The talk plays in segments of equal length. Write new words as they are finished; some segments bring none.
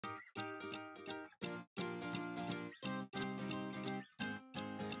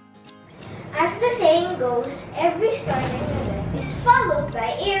As the saying goes, every storm in your life is followed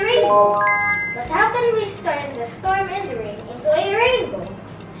by a rainbow. But how can we turn the storm and the rain into a rainbow?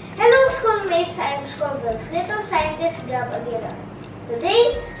 Hello schoolmates, I am Schoolville's little scientist Gab Aguilar.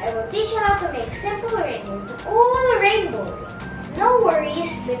 Today, I will teach you how to make simple rainbow to cool rainbow. No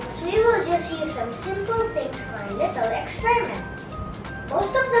worries, because we will just use some simple things for a little experiment. Most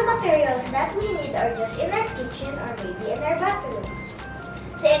of the materials that we need are just in our kitchen or maybe in our bathrooms.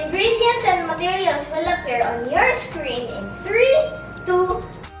 The ingredients and materials will appear on your screen in 3, 2,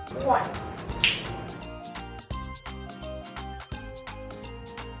 1.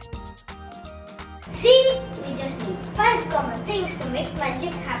 See, we just need 5 common things to make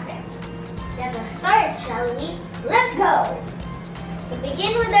magic happen. Let us start, shall we? Let's go! To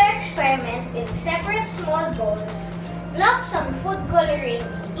begin with our experiment, in separate small bowls, plop some food coloring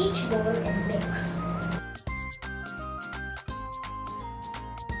in each bowl and mix.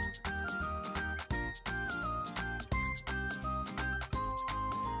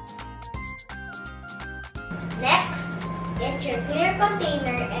 Next, get your clear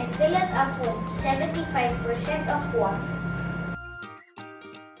container and fill it up with 75% of water.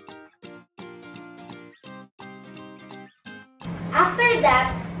 After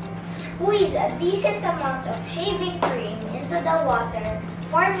that, squeeze a decent amount of shaving cream into the water,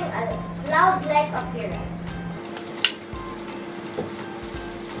 forming a cloud-like appearance.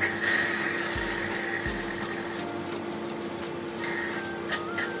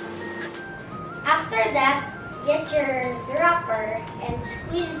 After that, get your dropper and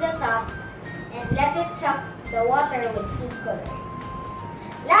squeeze the top and let it suck the water with food coloring.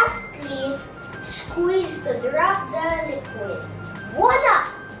 Lastly, squeeze to drop the liquid. Voila!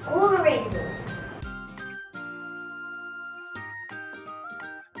 Cool rainbow!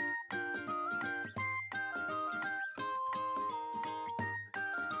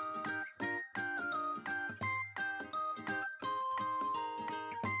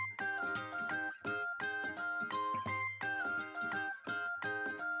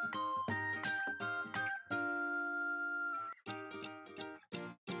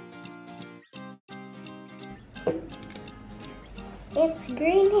 It's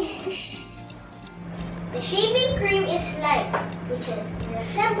greenish. The shaving cream is light, which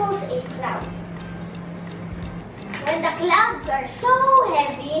resembles a cloud. When the clouds are so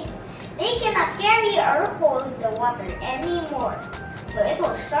heavy, they cannot carry or hold the water anymore, so it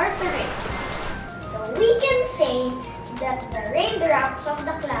will start to rain. So we can say that the raindrops of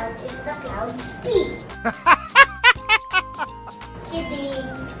the cloud is the cloud's speed.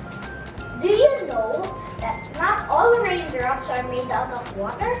 Kidding. Do you know that not all raindrops are made out of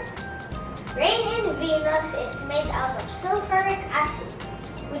water? Rain in Venus is made out of sulfuric acid,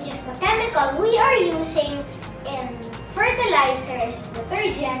 which is the chemical we are using in fertilizers,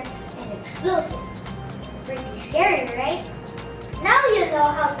 detergents, and explosives. Pretty scary, right? Now you know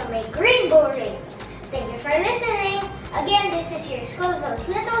how to make rainbow rain. Thank you for listening. Again, this is your Schoolville's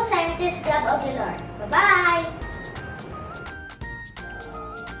little scientist, Gab Aguilar. Bye-bye!